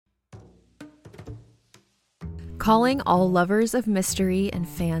Calling all lovers of mystery and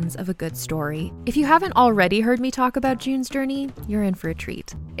fans of a good story. If you haven't already heard me talk about June's Journey, you're in for a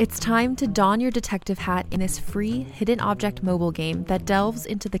treat. It's time to don your detective hat in this free hidden object mobile game that delves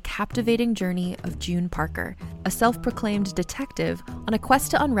into the captivating journey of June Parker, a self-proclaimed detective on a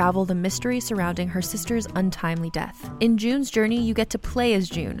quest to unravel the mystery surrounding her sister's untimely death. In June's Journey, you get to play as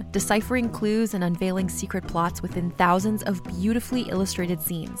June, deciphering clues and unveiling secret plots within thousands of beautifully illustrated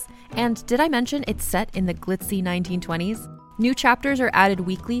scenes. And did I mention it's set in the glitzy 1920s? New chapters are added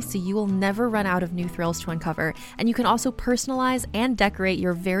weekly, so you will never run out of new thrills to uncover, and you can also personalize and decorate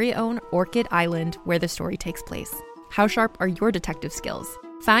your very own Orchid Island where the story takes place. How sharp are your detective skills?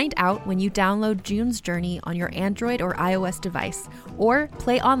 Find out when you download June's Journey on your Android or iOS device, or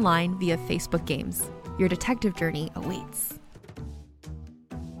play online via Facebook Games. Your detective journey awaits.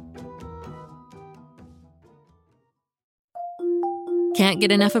 Can't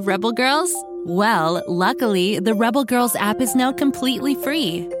get enough of Rebel Girls? Well, luckily, the Rebel Girls app is now completely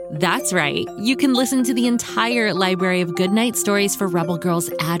free. That's right. You can listen to the entire library of goodnight stories for Rebel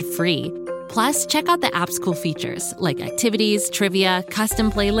Girls ad-free. Plus, check out the app's cool features like activities, trivia,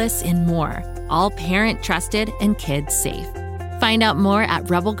 custom playlists, and more. All parent-trusted and kids-safe. Find out more at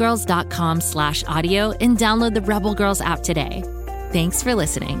rebelgirls.com/audio and download the Rebel Girls app today. Thanks for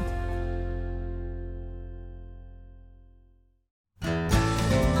listening.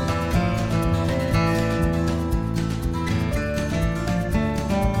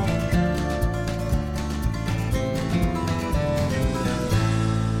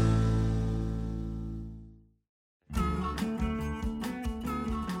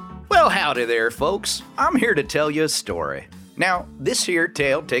 Well, howdy there, folks. I'm here to tell you a story. Now, this here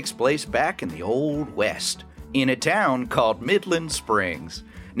tale takes place back in the Old West, in a town called Middlin Springs.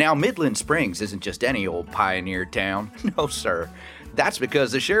 Now, Middlin Springs isn't just any old pioneer town. No, sir. That's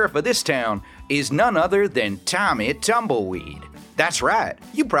because the sheriff of this town is none other than Tommy Tumbleweed. That's right.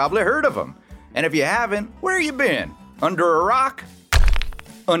 You probably heard of him. And if you haven't, where you been? Under a rock?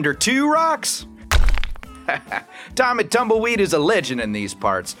 Under two rocks? Tommy Tumbleweed is a legend in these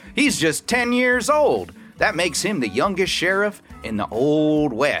parts. He's just 10 years old. That makes him the youngest sheriff in the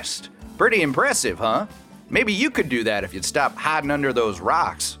Old West. Pretty impressive, huh? Maybe you could do that if you'd stop hiding under those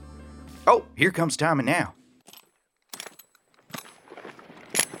rocks. Oh, here comes Tommy now.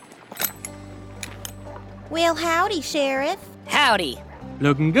 Well, howdy, Sheriff. Howdy.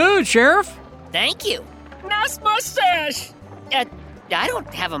 Looking good, Sheriff. Thank you. Nice mustache! I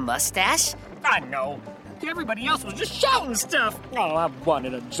don't have a mustache. I know. Everybody else was just shouting stuff. Oh, I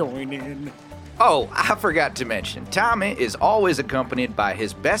wanted to join in. Oh, I forgot to mention, Tommy is always accompanied by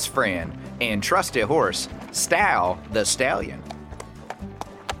his best friend and trusty horse, Stal the Stallion.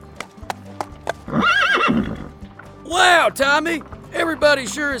 Wow, Tommy. Everybody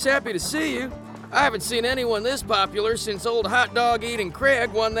sure is happy to see you. I haven't seen anyone this popular since old hot dog eating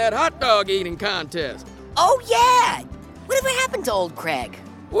Craig won that hot dog eating contest. Oh, yeah. Whatever happened to old Craig?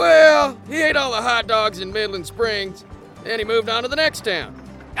 Well, he ate all the hot dogs in Middlin Springs, then he moved on to the next town.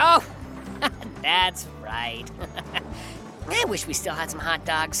 Oh, that's right. I wish we still had some hot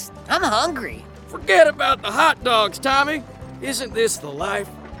dogs. I'm hungry. Forget about the hot dogs, Tommy. Isn't this the life?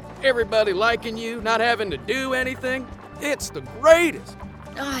 Everybody liking you, not having to do anything. It's the greatest.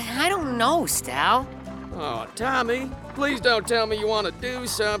 I don't know, Stal. Oh, Tommy, please don't tell me you want to do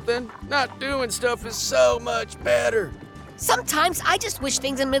something. Not doing stuff is so much better. Sometimes I just wish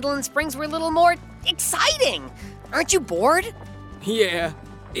things in Middlin Springs were a little more exciting. Aren't you bored? Yeah,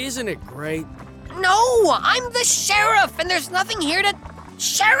 isn't it great? No, I'm the sheriff, and there's nothing here to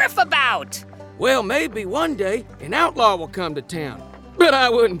sheriff about. Well, maybe one day an outlaw will come to town, but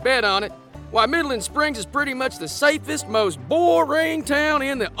I wouldn't bet on it. Why, Middlin Springs is pretty much the safest, most boring town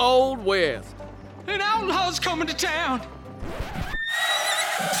in the Old West. An outlaw's coming to town.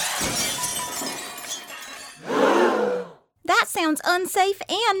 That sounds unsafe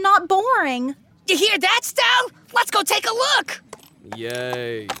and not boring. You hear that, Stal? Let's go take a look.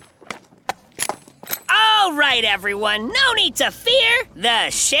 Yay. All right, everyone, no need to fear. The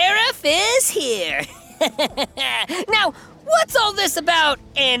sheriff is here. Now, what's all this about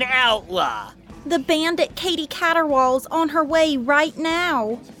an outlaw? The bandit Catie Caterwaul's on her way right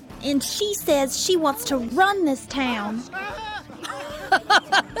now. And she says she wants to run this town.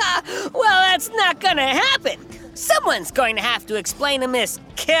 Well, that's not gonna happen. Someone's going to have to explain to Miss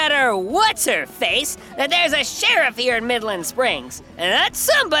What's-Her-Face that there's a sheriff here in Middlin Springs. And that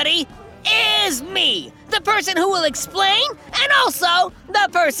somebody is me, the person who will explain, and also the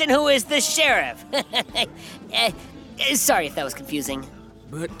person who is the sheriff. Sorry if that was confusing.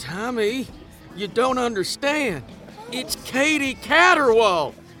 But Tommy, you don't understand. It's Catie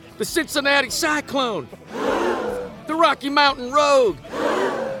Caterwaul, the Cincinnati Cyclone. the Rocky Mountain Rogue,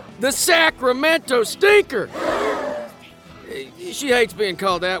 the Sacramento Stinker. She hates being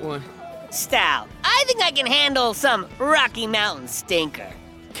called that one. Stal, I think I can handle some Rocky Mountain Stinker.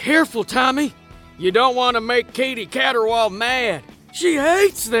 Careful, Tommy. You don't want to make Catie Caterwaul mad. She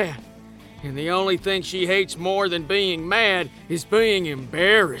hates that. And the only thing she hates more than being mad is being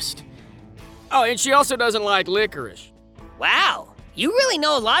embarrassed. Oh, and she also doesn't like licorice. Wow, you really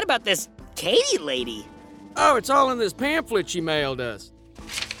know a lot about this Catie lady. Oh, it's all in this pamphlet she mailed us.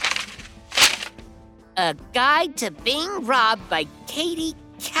 A Guide to Being Robbed by Catie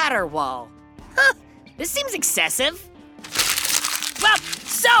Caterwaul. Huh, this seems excessive. Well,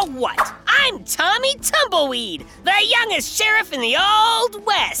 so what? I'm Tommy Tumbleweed, the youngest sheriff in the Old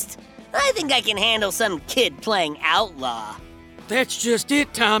West. I think I can handle some kid playing outlaw. That's just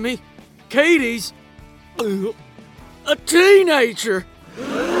it, Tommy. Catie's a teenager.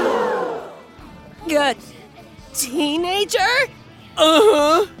 A teenager?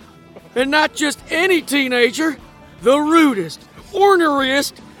 Uh-huh. And not just any teenager, the rudest,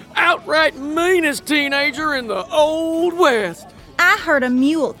 orneriest, outright meanest teenager in the Old West. I heard a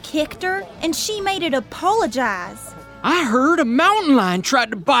mule kicked her, and she made it apologize. I heard a mountain lion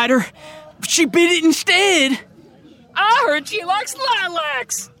tried to bite her, but she bit it instead. I heard she likes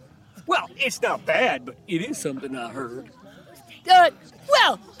lilacs. Well, it's not bad, but it is something I heard.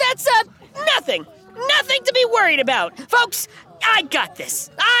 Well, that's, nothing. Nothing to be worried about. Folks, I got this.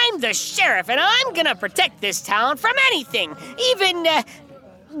 I'm the sheriff, and I'm gonna protect this town from anything, even,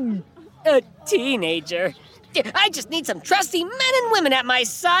 a teenager. I just need some trusty men and women at my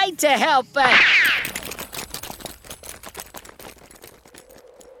side to help,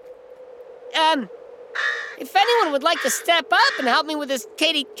 if anyone would like to step up and help me with this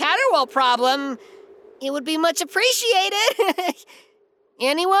Catie Caterwaul problem, it would be much appreciated.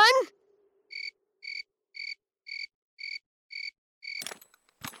 Anyone?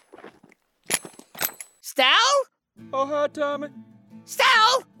 Stal? Oh, hi, Tommy.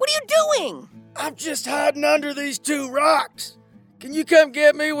 Stal, what are you doing? I'm just hiding under these two rocks. Can you come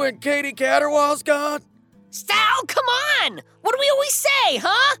get me when Catie Caterwaul's gone? Stal, come on! What do we always say,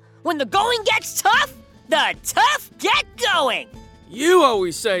 huh? When the going gets tough, the tough get going. You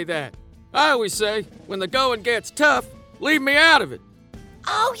always say that. I always say, when the going gets tough, leave me out of it.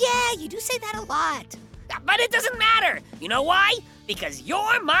 Oh yeah, you do say that a lot. But it doesn't matter. You know why? Because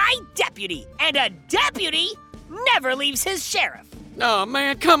you're my deputy, and a deputy never leaves his sheriff. No,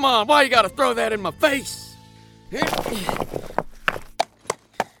 man, come on. Why you gotta throw that in my face?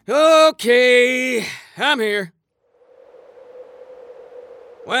 Okay, I'm here.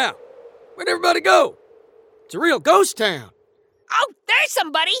 Wow, where'd everybody go? It's a real ghost town. Oh, there's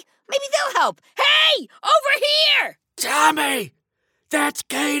somebody. Maybe they'll help. Hey, over here! Tommy, that's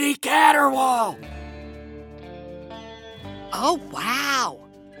Catie Caterwaul. Oh, wow.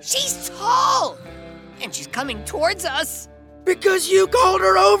 She's tall. And she's coming towards us. Because you called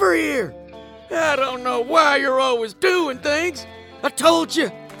her over here. I don't know why you're always doing things. I told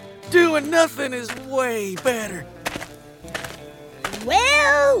you, doing nothing is way better.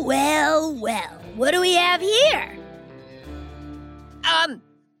 Well, well, well. What do we have here?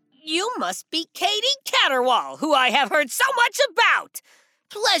 You must be Catie Caterwaul, who I have heard so much about.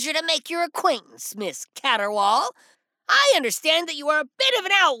 Pleasure to make your acquaintance, Miss Caterwaul. I understand that you are a bit of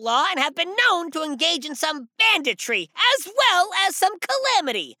an outlaw and have been known to engage in some banditry, as well as some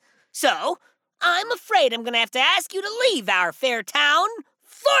calamity. So, I'm afraid I'm gonna have to ask you to leave our fair town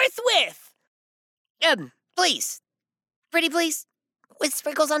forthwith. Please. Pretty please. With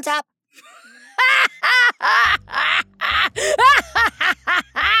sprinkles on top.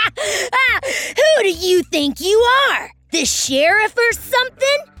 Who do you think you are? The sheriff or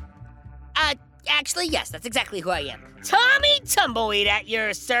something? Actually, yes, that's exactly who I am. Tommy Tumbleweed at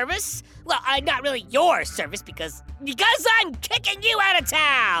your service. Well, not really your service because I'm kicking you out of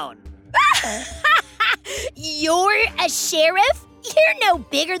town. You're a sheriff? You're no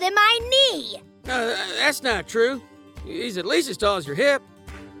bigger than my knee. That's not true. He's at least as tall as your hip.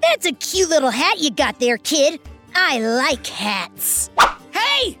 That's a cute little hat you got there, kid. I like hats.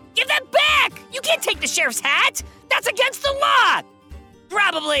 Hey, give that back! You can't take the sheriff's hat. That's against the law.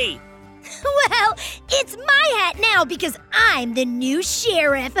 Probably. Well, it's my hat now because I'm the new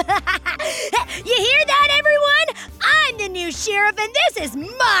sheriff. You hear that, everyone? I'm the new sheriff, and this is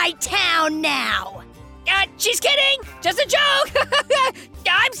my town now. She's kidding. Just a joke.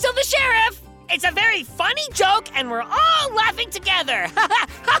 I'm still the sheriff. It's a very funny joke, and we're all laughing together.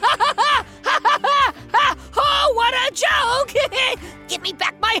 Oh, what a joke! Give me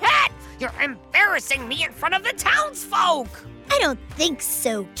back my hat. You're embarrassing me in front of the townsfolk. I don't think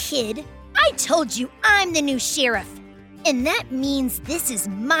so, kid. I told you I'm the new sheriff. And that means this is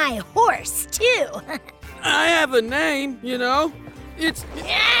my horse, too. I have a name, you know. It's...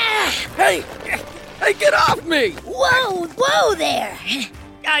 Hey, get off me! Whoa there!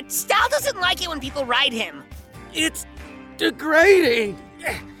 Stal doesn't like it when people ride him. It's degrading.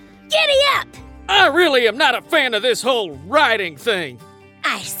 Giddy up! I really am not a fan of this whole riding thing.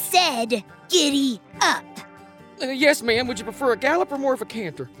 I said giddy up. Yes, ma'am. Would you prefer a gallop or more of a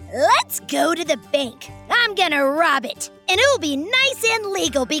canter? Let's go to the bank. I'm gonna rob it. And it'll be nice and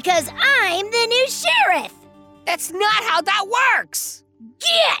legal because I'm the new sheriff. That's not how that works.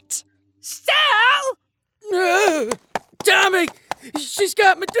 Get! Stal! Tommy! She's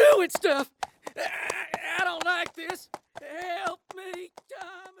got me doing stuff. I don't like this. Help me,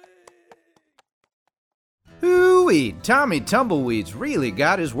 Tommy! Hooey! Tommy Tumbleweed's really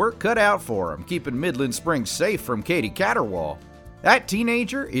got his work cut out for him, keeping Middlin Springs safe from Catie Caterwaul. That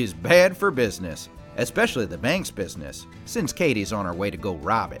teenager is bad for business, especially the bank's business, since Catie's on her way to go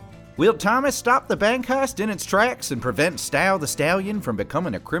rob it. Will Thomas stop the bank heist in its tracks and prevent Stal the Stallion from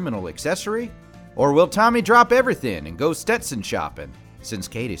becoming a criminal accessory? Or will Tommy drop everything and go Stetson shopping, since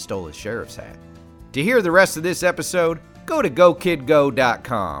Catie stole his sheriff's hat? To hear the rest of this episode, go to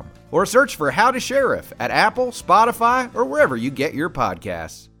GoKidGo.com or search for Howdy Sheriff at Apple, Spotify, or wherever you get your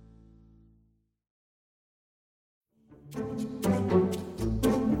podcasts.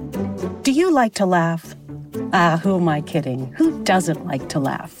 Do you like to laugh? Who am I kidding? Who doesn't like to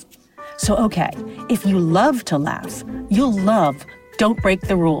laugh? So, okay, if you love to laugh, you'll love Don't Break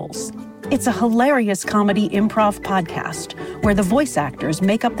the Rules. It's a hilarious comedy improv podcast where the voice actors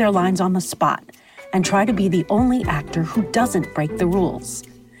make up their lines on the spot and try to be the only actor who doesn't break the rules.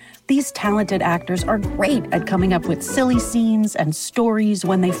 These talented actors are great at coming up with silly scenes and stories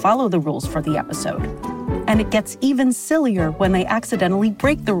when they follow the rules for the episode. And it gets even sillier when they accidentally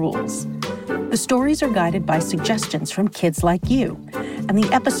break the rules. The stories are guided by suggestions from kids like you, and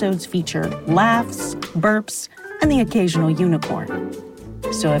the episodes feature laughs, burps, and the occasional unicorn.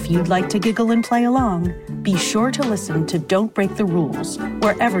 So if you'd like to giggle and play along, be sure to listen to Don't Break the Rules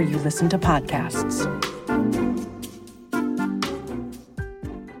wherever you listen to podcasts.